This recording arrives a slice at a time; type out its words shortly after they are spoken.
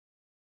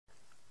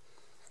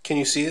Can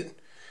you see it?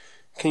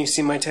 Can you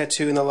see my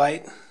tattoo in the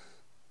light?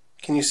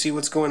 Can you see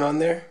what's going on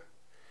there?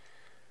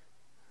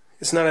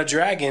 It's not a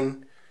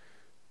dragon,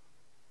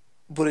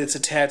 but it's a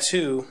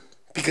tattoo.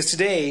 Because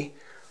today,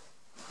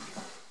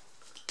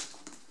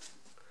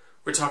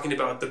 we're talking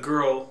about the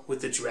girl with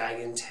the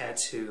dragon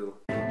tattoo.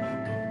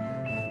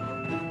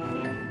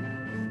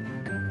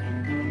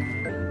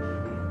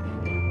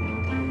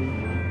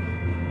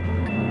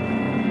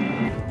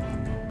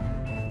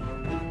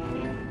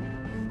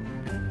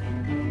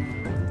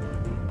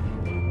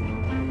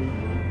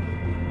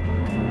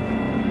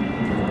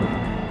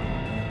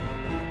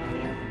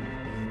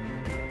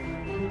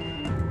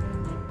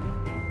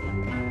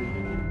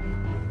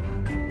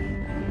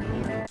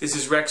 This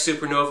is Rex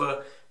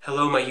Supernova.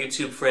 Hello, my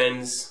YouTube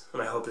friends,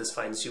 and I hope this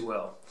finds you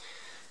well.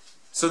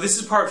 So this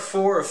is part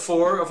 4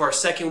 of our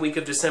second week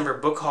of December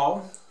book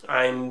haul.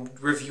 I'm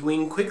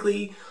reviewing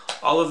quickly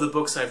all of the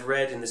books I've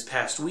read in this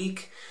past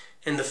week,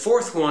 and the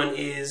fourth one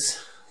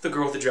is The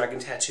Girl with the Dragon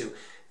Tattoo.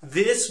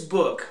 This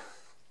book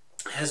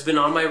has been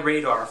on my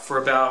radar for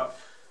about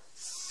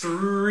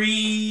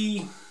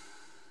 4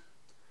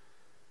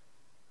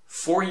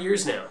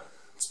 years now.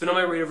 It's been on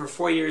my radar for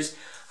 4 years.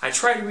 I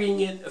tried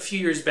reading it a few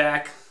years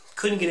back,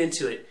 couldn't get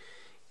into it.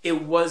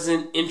 It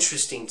wasn't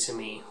interesting to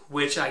me,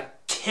 which I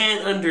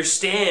can't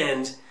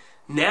understand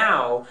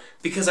now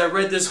because I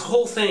read this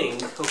whole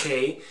thing,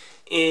 okay,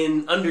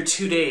 in under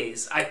 2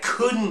 days.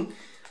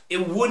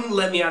 It wouldn't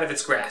let me out of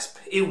its grasp.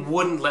 It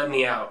wouldn't let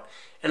me out.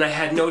 And I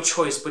had no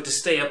choice but to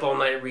stay up all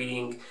night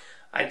reading.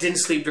 I didn't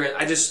sleep during,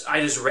 I just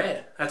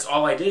read. That's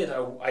all I did.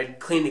 I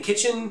cleaned the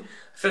kitchen,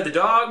 fed the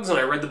dogs, and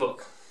I read the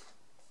book.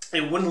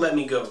 It wouldn't let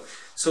me go.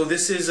 So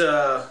this is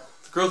The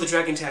Girl with the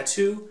Dragon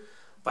Tattoo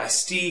by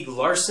Steig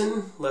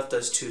Larsson, Left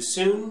Us Too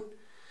Soon.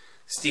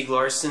 Steig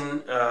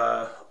Larsson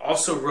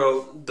also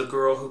wrote The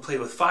Girl Who Played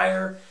with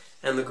Fire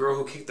and The Girl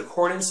Who Kicked the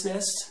Hornet's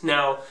Nest.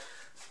 Now,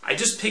 I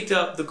just picked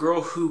up The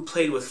Girl Who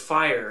Played with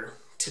Fire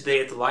today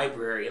at the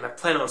library, and I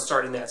plan on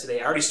starting that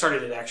today. I already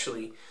started it,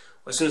 actually,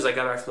 as soon as I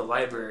got back from the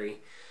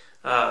library.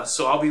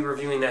 So I'll be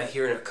reviewing that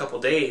here in a couple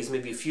days,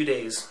 maybe a few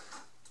days.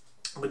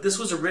 But this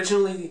was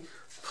originally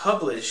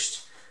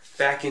published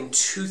back in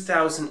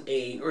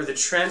 2008, or the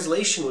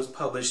translation was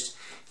published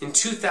in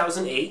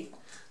 2008.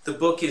 The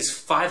book is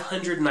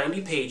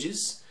 590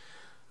 pages.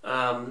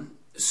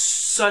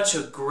 Such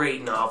a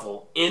great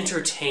novel.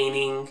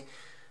 Entertaining,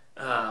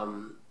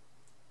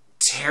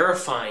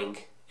 terrifying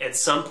at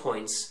some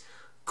points.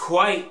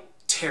 Quite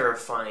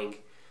terrifying,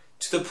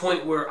 to the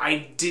point where I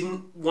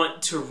didn't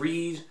want to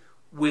read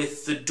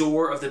with the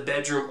door of the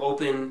bedroom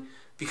open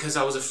because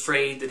I was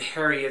afraid that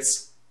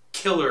Harriet's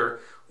killer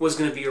was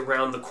going to be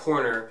around the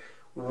corner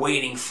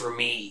waiting for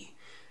me.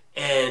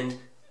 And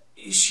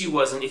she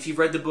wasn't. If you've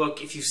read the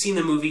book, if you've seen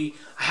the movie,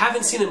 I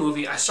haven't seen the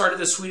movie. I started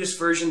the Swedish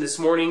version this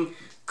morning,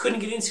 couldn't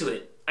get into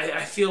it.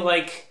 I feel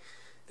like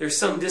there's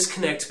some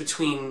disconnect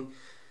between...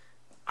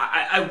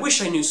 I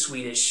wish I knew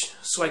Swedish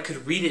so I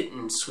could read it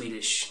in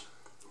Swedish,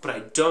 but I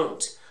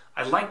don't.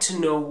 I'd like to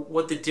know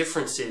what the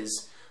difference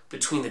is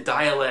between the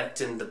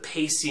dialect and the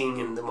pacing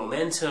and the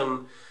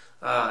momentum.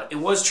 It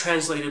was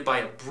translated by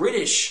a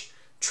British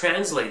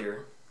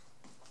translator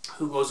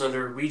who goes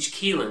under Reach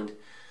Keeland,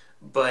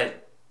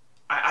 but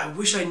I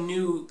wish I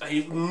knew.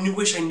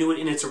 Wish I knew it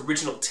in its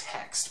original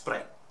text, but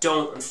I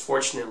don't,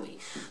 unfortunately.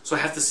 So I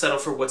have to settle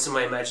for what's in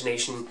my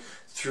imagination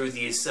through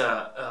this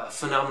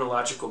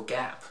phenomenological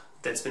gap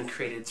that's been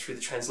created through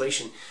the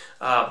translation.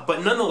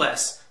 But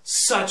nonetheless,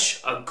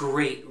 such a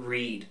great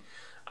read.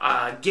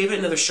 Gave it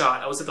another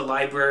shot. I was at the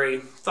library,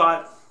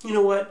 thought, you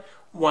know what?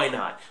 Why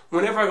not?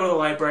 Whenever I go to the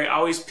library, I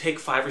always pick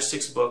 5 or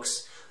 6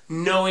 books,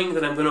 knowing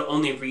that I'm going to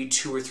only read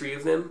 2 or 3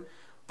 of them,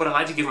 but I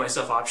like to give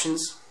myself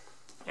options.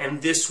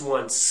 And this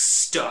one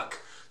stuck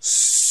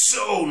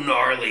so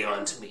gnarly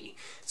onto me.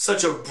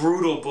 Such a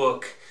brutal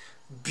book,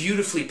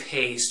 beautifully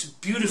paced,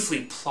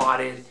 beautifully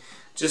plotted,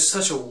 just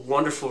such a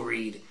wonderful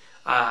read.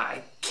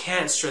 I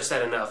can't stress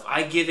that enough.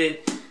 I give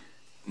it,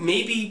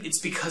 maybe it's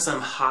because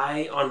I'm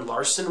high on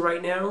Larsson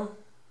right now,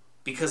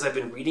 because I've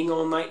been reading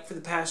all night for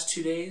the past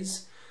 2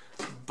 days,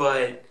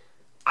 but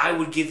I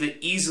would give it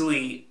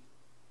easily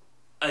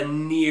a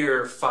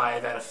near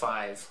 5 out of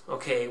 5.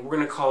 Okay, we're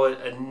going to call it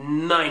a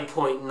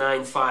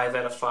 9.95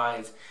 out of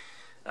 5.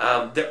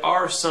 There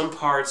are some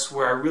parts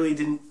where I really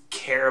didn't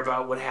care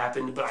about what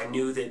happened, but I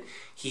knew that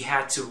he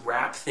had to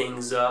wrap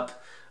things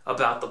up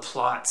about the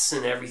plots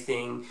and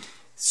everything.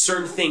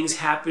 Certain things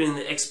happen in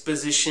the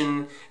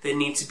exposition that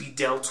need to be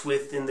dealt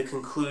with in the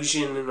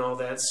conclusion and all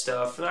that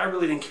stuff. And I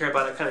really didn't care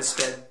about it. I kind of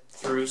sped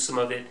through some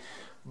of it.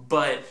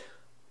 But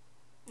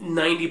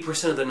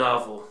 90% of the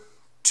novel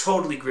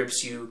totally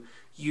grips you.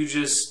 You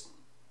just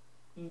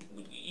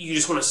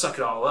want to suck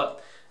it all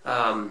up.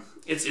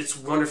 It's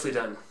wonderfully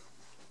done.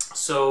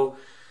 So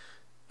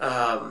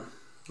let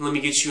me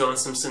get you on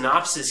some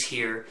synopsis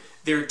here.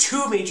 There are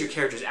 2 major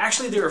characters.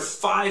 Actually, there are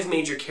 5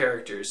 major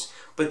characters,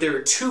 but there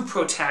are 2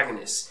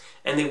 protagonists,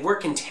 and they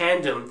work in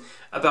tandem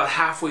about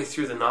halfway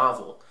through the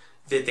novel.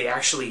 That they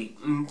actually,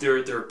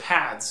 their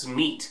paths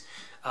meet.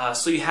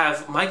 So you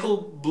have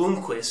Michael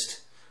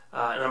Bloomquist,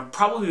 and I'm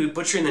probably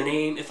butchering the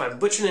name. If I'm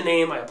butchering the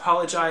name, I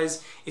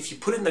apologize. If you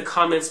put it in the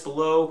comments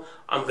below,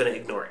 I'm going to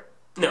ignore it.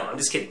 No, I'm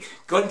just kidding.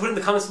 Go ahead and put it in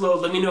the comments below.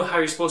 Let me know how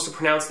you're supposed to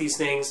pronounce these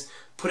things.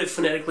 Put it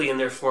phonetically in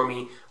there for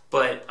me.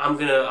 But I'm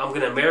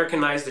gonna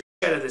Americanize the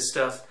shit out of this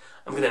stuff.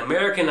 I'm gonna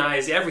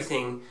Americanize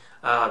everything.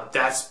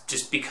 That's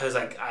just because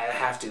I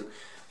have to.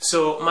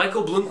 So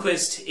Michael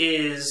Bloomquist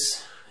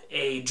is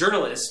a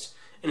journalist,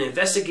 an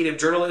investigative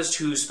journalist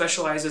who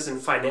specializes in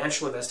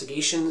financial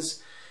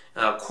investigations,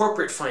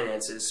 corporate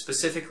finances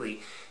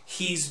specifically.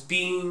 He's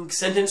being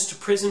sentenced to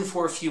prison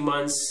for a few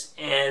months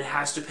and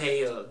has to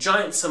pay a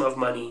giant sum of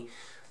money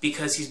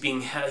because he's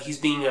being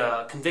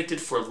convicted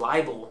for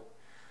libel,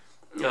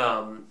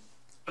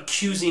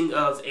 accusing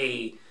of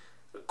a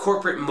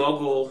corporate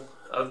mogul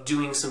of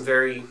doing some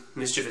very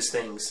mischievous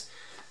things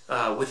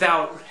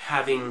without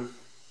having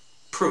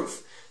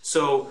proof.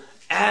 So,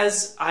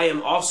 as I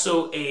am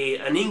also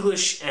an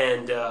English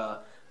and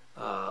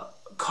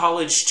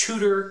college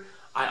tutor,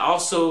 I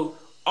also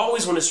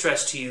always want to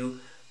stress to you,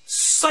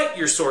 cite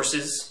your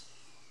sources.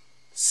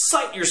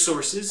 Cite your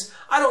sources.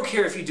 I don't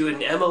care if you do it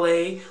in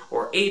MLA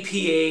or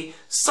APA.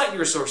 Cite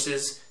your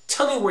sources.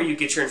 Tell me where you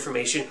get your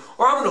information,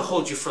 or I'm going to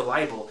hold you for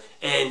libel,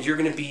 and you're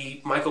going to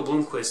be Michael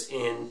Bloomquist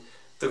in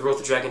The Girl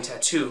with the Dragon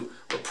Tattoo,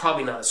 but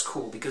probably not as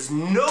cool, because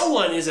no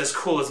one is as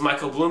cool as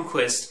Michael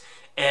Bloomquist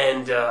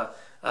and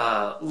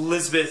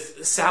Lisbeth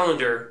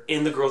Salander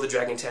in The Girl with the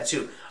Dragon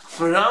Tattoo.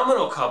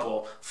 Phenomenal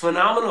couple,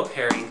 phenomenal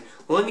pairing.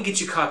 Well, let me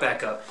get you caught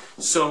back up.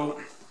 So,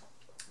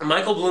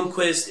 Michael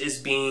Bloomquist is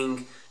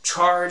being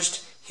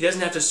charged. He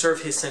doesn't have to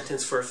serve his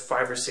sentence for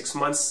 5 or 6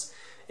 months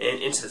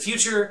into the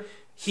future.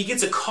 He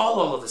gets a call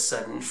all of a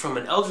sudden from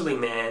an elderly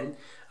man,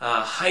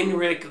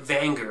 Heinrich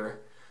Wenger,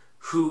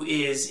 who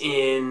is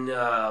in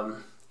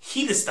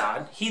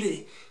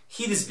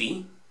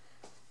Hedesby.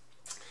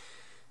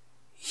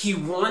 He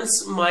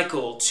wants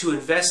Michael to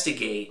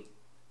investigate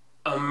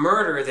a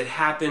murder that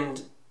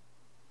happened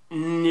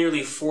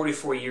nearly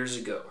 44 years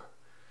ago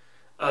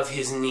of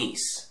his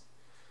niece.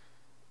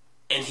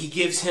 And he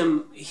gives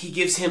him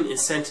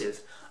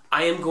incentive.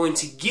 I am going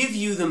to give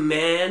you, the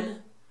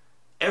man,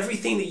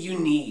 everything that you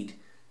need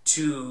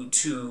to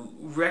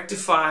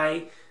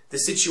rectify the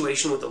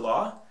situation with the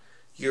law.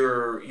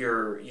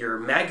 Your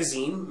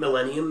magazine,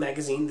 Millennium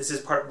Magazine, this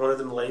is one of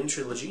the Millennium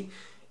Trilogy.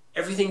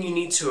 Everything you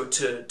need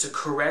to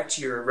correct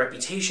your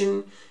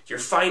reputation, your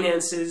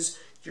finances,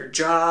 your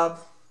job,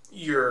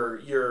 your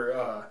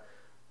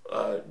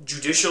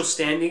judicial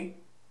standing.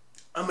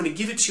 I'm going to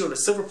give it to you on a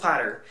silver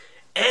platter,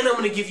 and I'm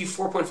going to give you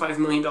 $4.5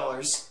 million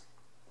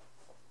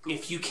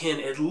if you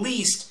can at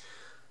least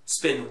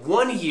spend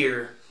 1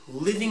 year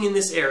living in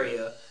this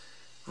area,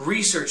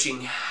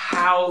 researching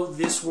how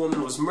this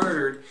woman was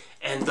murdered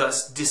and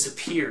thus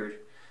disappeared,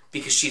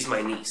 because she's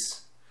my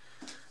niece.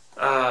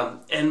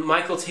 And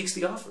Michael takes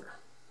the offer.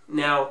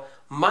 Now,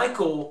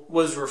 Michael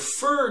was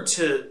referred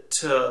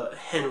to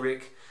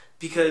Henrik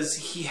because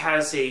he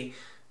has a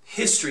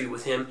history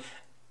with him,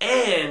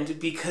 and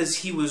because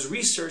he was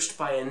researched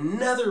by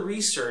another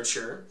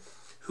researcher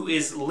who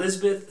is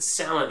Lisbeth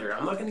Salander.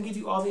 I'm not going to give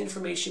you all the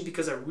information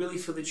because I really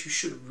feel that you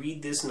should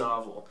read this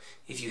novel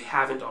if you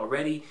haven't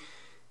already.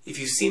 If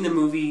you've seen the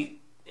movie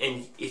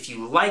and if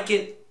you like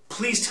it,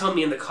 please tell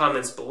me in the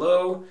comments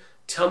below.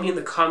 Tell me in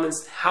the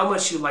comments how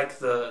much you like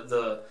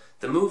the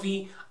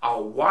movie.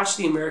 I'll watch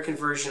the American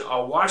version.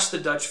 I'll watch the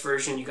Dutch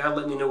version. You gotta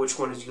let me know which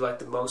one you like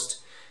the most,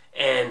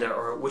 and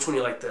or which one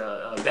you like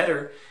the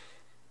better.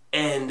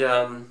 And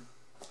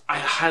I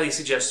highly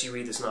suggest you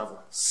read this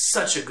novel.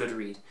 Such a good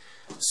read.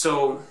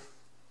 So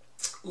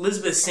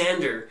Lisbeth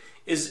Salander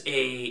is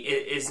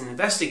an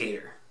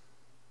investigator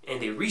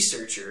and a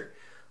researcher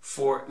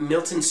for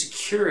Milton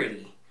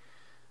Security,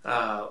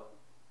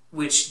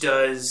 which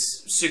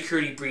does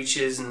security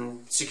breaches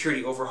and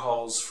security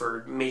overhauls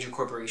for major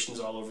corporations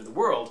all over the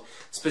world,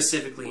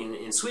 specifically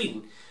in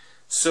Sweden.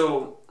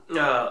 So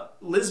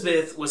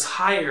Lisbeth was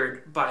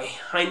hired by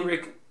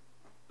Heinrich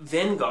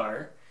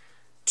Wenger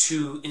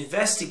to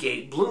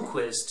investigate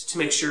Bloomquist to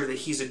make sure that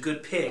he's a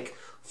good pick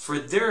for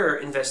their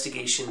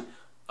investigation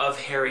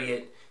of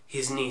Harriet,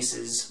 his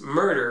niece's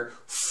murder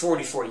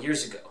 44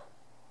 years ago.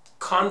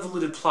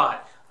 Convoluted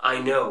plot,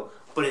 I know,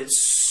 but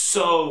it's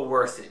so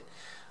worth it.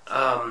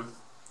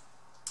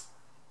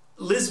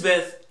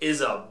 Lisbeth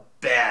is a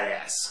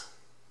badass.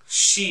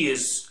 She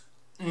is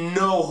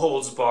no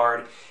holds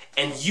barred,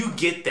 and you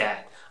get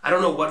that. I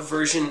don't know what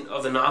version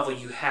of the novel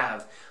you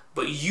have,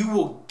 but you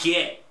will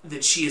get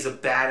that she is a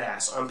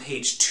badass on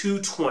page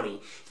 220.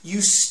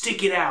 You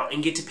stick it out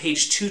and get to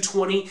page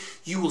 220,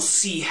 you will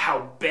see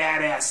how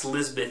badass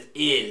Lisbeth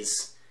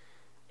is.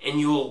 And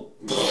you will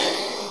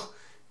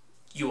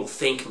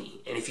thank me.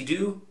 And if you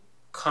do,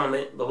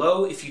 comment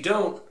below. If you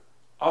don't,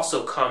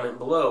 also comment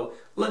below.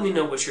 Let me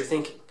know what you're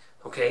thinking,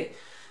 okay?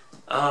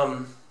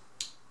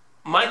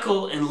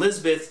 Michael and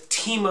Lisbeth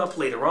team up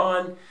later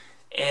on,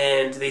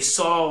 and they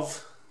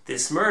solve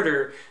this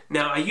murder.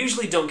 Now, I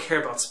usually don't care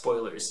about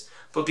spoilers,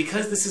 but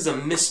because this is a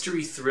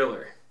mystery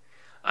thriller,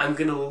 I'm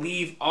going to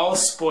leave all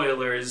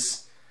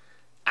spoilers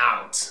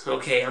out.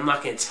 Okay, I'm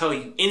not going to tell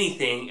you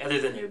anything other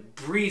than a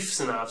brief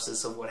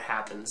synopsis of what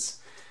happens.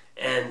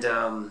 And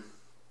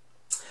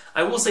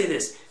I will say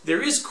this: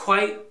 there is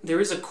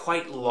a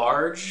quite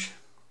large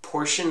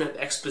portion of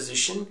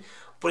exposition,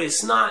 but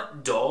it's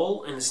not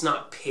dull and it's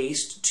not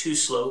paced too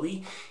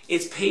slowly.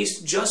 It's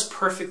paced just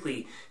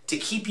perfectly to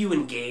keep you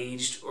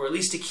engaged, or at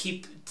least to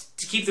keep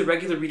the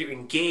regular reader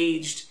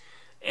engaged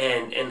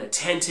and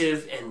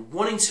attentive and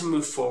wanting to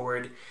move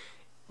forward.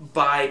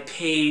 By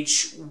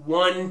page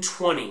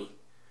 120,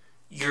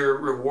 you're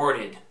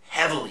rewarded,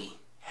 heavily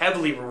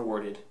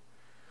rewarded.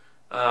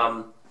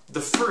 The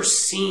first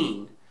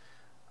scene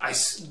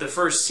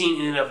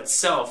in and of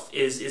itself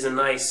is a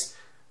nice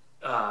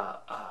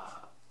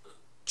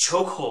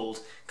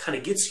chokehold, kind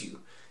of gets you,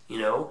 you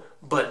know.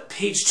 But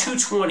page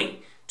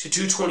 220 to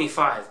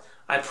 225,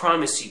 I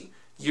promise you,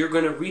 you're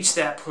going to reach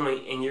that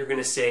point and you're going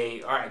to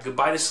say, all right,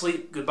 goodbye to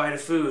sleep, goodbye to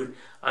food.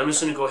 I'm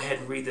just going to go ahead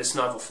and read this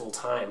novel full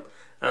time.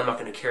 And I'm not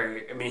going to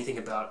care anything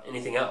about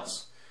anything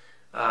else.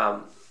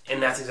 And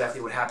that's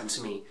exactly what happened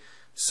to me.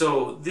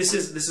 So this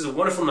is a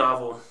wonderful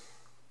novel.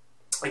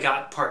 I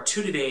got part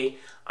 2 today.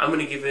 I'm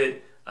going to give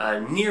it a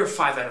near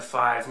 5 out of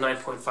 5,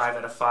 9.5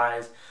 out of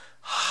 5.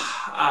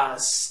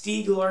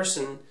 Steig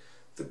Larsson,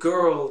 The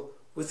Girl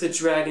with the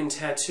Dragon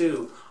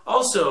Tattoo.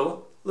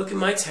 Also, look at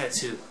my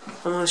tattoo.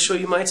 I'm going to show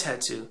you my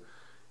tattoo.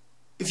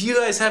 If you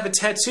guys have a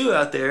tattoo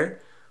out there,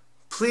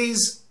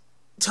 please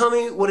tell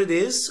me what it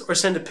is, or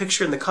send a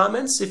picture in the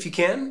comments if you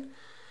can.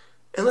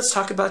 And let's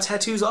talk about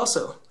tattoos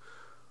also.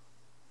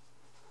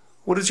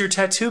 What does your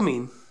tattoo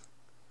mean?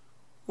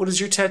 What does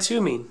your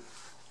tattoo mean?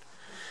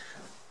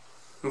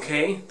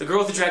 Okay, The Girl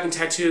with the Dragon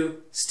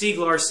Tattoo, Steig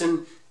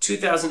Larsson,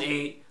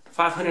 2008,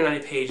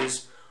 590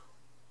 pages.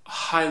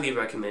 Highly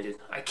recommended.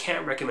 I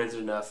can't recommend it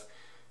enough.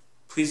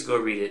 Please go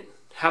read it.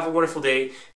 Have a wonderful day.